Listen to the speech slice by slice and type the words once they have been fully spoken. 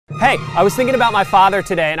Hey, I was thinking about my father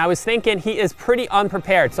today, and I was thinking he is pretty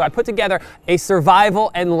unprepared. So I put together a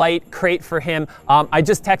survival and light crate for him. I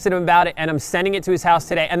just texted him about it, and I'm sending it to his house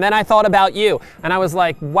today. And then I thought about you, and I was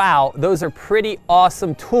like, wow, those are pretty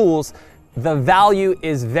awesome tools. The value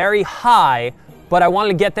is very high, but I wanted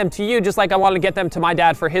to get them to you just like I wanted to get them to my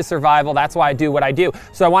dad for his survival. That's why I do what I do.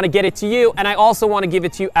 So I want to get it to you, and I also want to give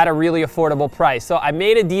it to you at a really affordable price. So I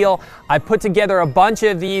made a deal. I put together a bunch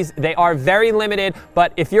of these. They are very limited,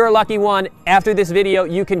 but if you're a lucky one, after this video,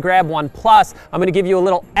 you can grab one. Plus, I'm going to give you a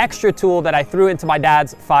little extra tool that I threw into my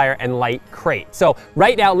dad's fire and light crate. So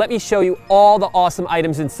right now, let me show you all the awesome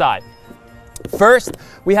items inside. First,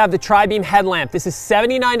 we have the Tri-Beam headlamp. This is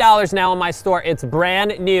 $79 now in my store. It's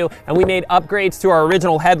brand new, and we made upgrades to our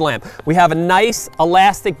original headlamp. We have a nice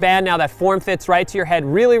elastic band now that form fits right to your head.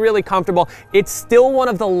 Really, really comfortable. It's still one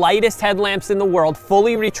of the lightest headlamps in the world,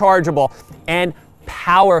 fully rechargeable and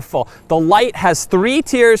powerful. The light has 3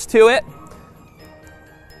 tiers to it,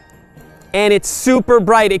 and it's super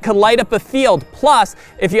bright. It could light up a field. Plus,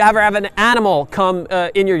 if you ever have an animal come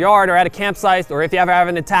in your yard or at a campsite, or if you ever have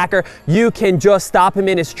an attacker, you can just stop him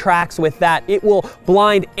in his tracks with that. It will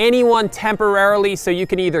blind anyone temporarily, so you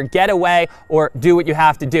can either get away or do what you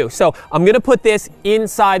have to do. So I'm gonna put this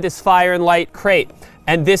inside this fire and light crate,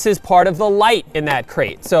 and this is part of the light in that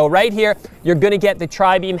crate. So right here, you're gonna get the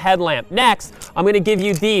Tri-Beam headlamp. Next, I'm gonna give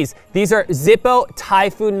you these. These are Zippo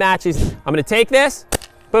Typhoon matches. I'm gonna take this,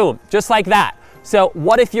 boom, just like that. So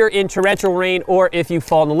what if you're in torrential rain or if you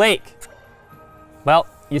fall in the lake? Well,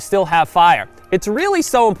 you still have fire. It's really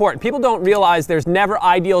so important. People don't realize there's never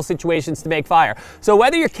ideal situations to make fire. So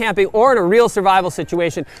whether you're camping or in a real survival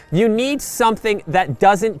situation, you need something that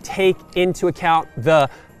doesn't take into account the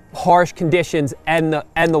harsh conditions and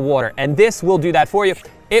the water. And this will do that for you.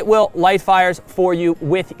 It will light fires for you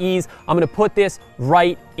with ease. I'm gonna put this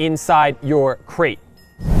right inside your crate.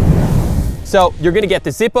 So you're gonna get the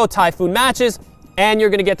Zippo Typhoon matches, and you're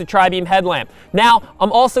gonna get the Tri-Beam headlamp. Now,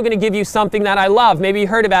 I'm also gonna give you something that I love. Maybe you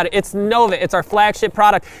heard about it. It's Nova. It's our flagship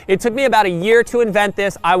product. It took me about a year to invent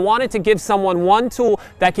this. I wanted to give someone one tool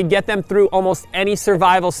that could get them through almost any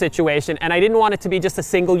survival situation, and I didn't want it to be just a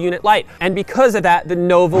single unit light. And because of that, the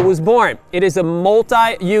Nova was born. It is a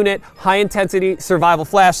multi-unit, high-intensity survival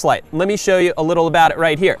flashlight. Let me show you a little about it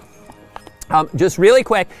right here. Just really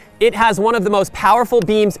quick, it has one of the most powerful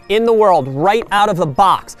beams in the world right out of the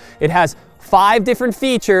box. It has 5 different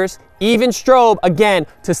features, even strobe, again,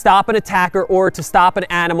 to stop an attacker or to stop an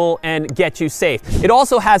animal and get you safe. It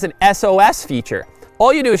also has an SOS feature.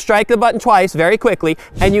 All you do is strike the button twice very quickly,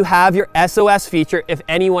 and you have your SOS feature if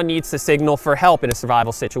anyone needs to signal for help in a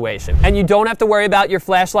survival situation. And you don't have to worry about your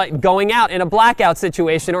flashlight going out in a blackout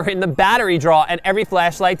situation or in the battery draw and every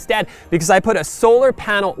flashlight's dead, because I put a solar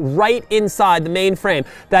panel right inside the main frame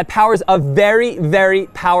that powers a very, very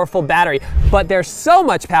powerful battery. But there's so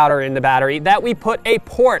much power in the battery that we put a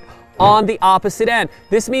port on the opposite end.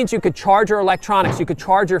 This means you could charge your electronics, you could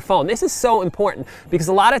charge your phone. This is so important because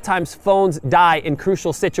a lot of times phones die in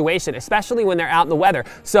crucial situations, especially when they're out in the weather.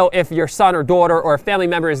 So if your son or daughter or a family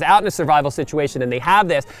member is out in a survival situation and they have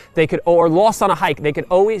this, they could, or lost on a hike, they could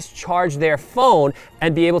always charge their phone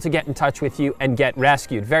and be able to get in touch with you and get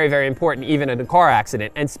rescued. Very, very important, even in a car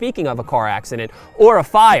accident. And speaking of a car accident or a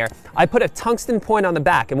fire, I put a tungsten point on the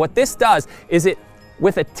back. And what this does is it,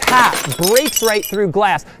 with a tap, breaks right through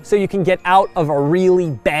glass so you can get out of a really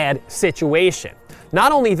bad situation.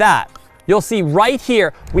 Not only that, you'll see right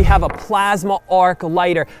here, we have a plasma arc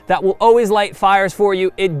lighter that will always light fires for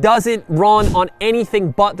you. It doesn't run on anything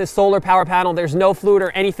but the solar power panel. There's no fluid or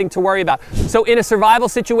anything to worry about. So in a survival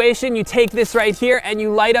situation, you take this right here and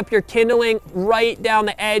you light up your kindling right down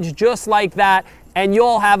the edge just like that, and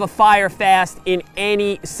you'll have a fire fast in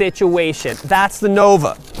any situation. That's the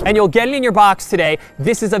Nova. And you'll get it in your box today.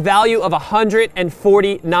 This is a value of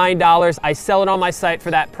 $149. I sell it on my site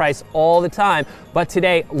for that price all the time. But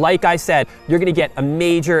today, like I said, you're gonna get a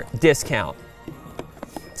major discount.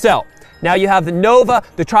 So, now you have the Nova,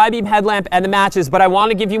 the Tri-Beam headlamp, and the matches, but I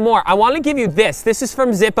want to give you more. I want to give you this. This is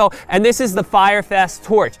from Zippo, and this is the Firefast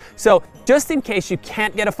torch. So just in case you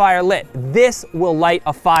can't get a fire lit, this will light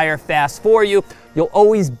a fire fast for you. You'll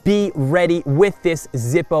always be ready with this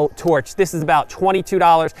Zippo torch. This is about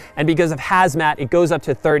 $22, and because of hazmat, it goes up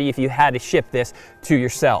to $30 if you had to ship this to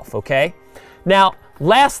yourself, okay? Now,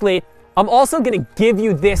 lastly, I'm also gonna give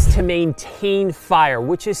you this to maintain fire,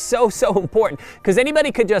 which is so, so important, because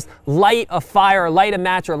anybody could just light a fire, or light a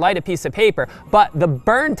match, or light a piece of paper, but the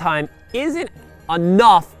burn time isn't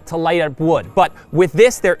enough to light up wood. But with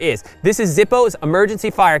this, there is. This is Zippo's emergency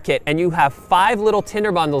fire kit, and you have 5 little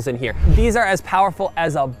tinder bundles in here. These are as powerful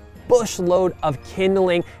as a bush load of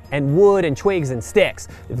kindling and wood and twigs and sticks.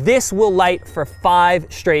 This will light for 5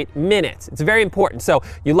 straight minutes. It's very important. So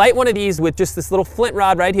you light one of these with just this little flint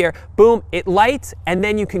rod right here, boom, it lights, and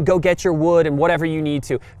then you can go get your wood and whatever you need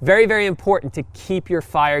to. Very, very important to keep your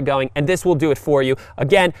fire going, and this will do it for you.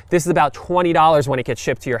 Again, this is about $20 when it gets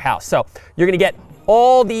shipped to your house. So you're gonna get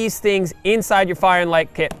all these things inside your fire and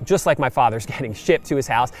light kit, just like my father's getting shipped to his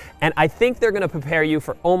house. And I think they're gonna prepare you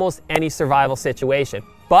for almost any survival situation.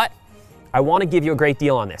 But I wanna give you a great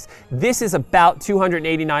deal on this. This is about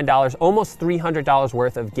 $289, almost $300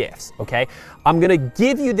 worth of gifts, okay? I'm gonna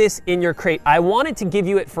give you this in your crate. I wanted to give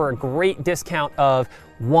you it for a great discount of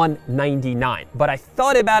 $199, but I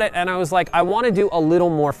thought about it and I was like, I wanna do a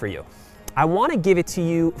little more for you. I want to give it to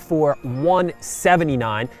you for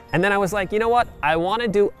 $179, and then I was like, you know what? I want to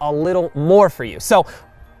do a little more for you. So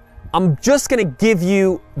I'm just going to give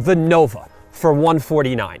you the Nova for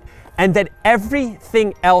 $149, and then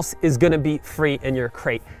everything else is going to be free in your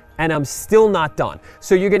crate. And I'm still not done.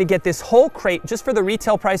 So you're gonna get this whole crate just for the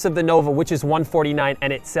retail price of the Nova, which is $149,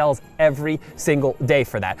 and it sells every single day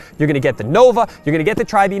for that. You're gonna get the Nova, you're gonna get the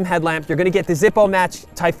Tri-Beam headlamp, you're gonna get the Zippo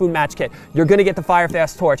Typhoon match kit, you're gonna get the Fire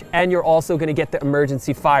Fast torch, and you're also gonna get the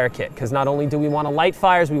emergency fire kit, because not only do we wanna light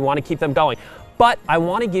fires, we wanna keep them going. But I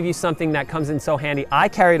want to give you something that comes in so handy. I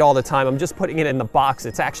carry it all the time. I'm just putting it in the box.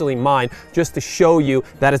 It's actually mine, just to show you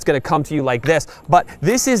that it's gonna come to you like this. But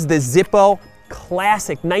this is the Zippo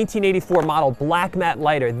classic 1984 model black matte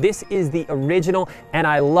lighter. This is the original, and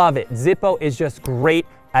I love it. Zippo is just great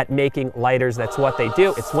at making lighters. That's what they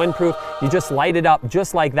do. It's windproof. You just light it up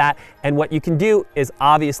just like that. And what you can do is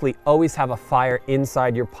obviously always have a fire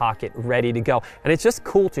inside your pocket ready to go. And it's just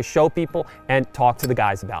cool to show people and talk to the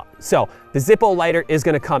guys about. So the Zippo lighter is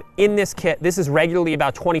gonna come in this kit. This is regularly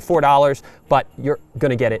about $24, but you're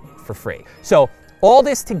gonna get it for free. So all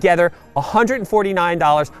this together,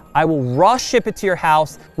 $149. I will rush ship it to your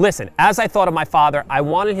house. Listen, as I thought of my father, I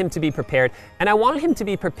wanted him to be prepared, and I wanted him to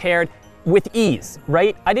be prepared with ease,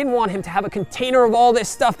 right? I didn't want him to have a container of all this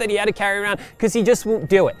stuff that he had to carry around, because he just won't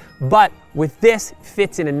do it. But with this,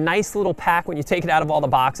 fits in a nice little pack when you take it out of all the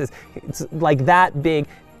boxes. It's like that big,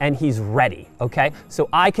 and he's ready, okay? So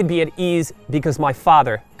I could be at ease because my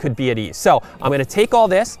father could be at ease. So I'm gonna take all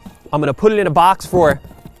this, I'm gonna put it in a box for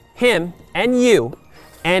him and you,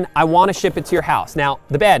 and I want to ship it to your house. Now,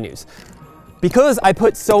 the bad news, because I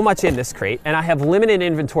put so much in this crate and I have limited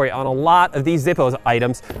inventory on a lot of these Zippo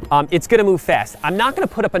items, it's going to move fast. I'm not going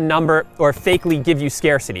to put up a number or fakely give you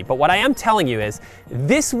scarcity, but what I am telling you is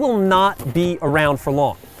this will not be around for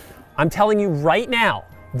long. I'm telling you right now,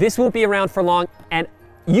 this won't be around for long, and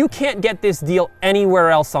you can't get this deal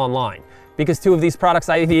anywhere else online because 2 of these products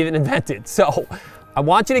I've even invented. So I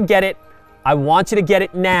want you to get it. I want you to get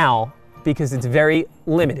it now, because it's very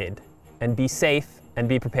limited, and be safe and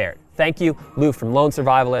be prepared. Thank you, Lou from Lone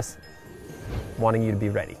Survivalist, wanting you to be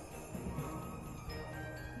ready.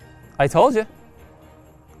 I told you,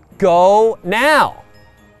 go now.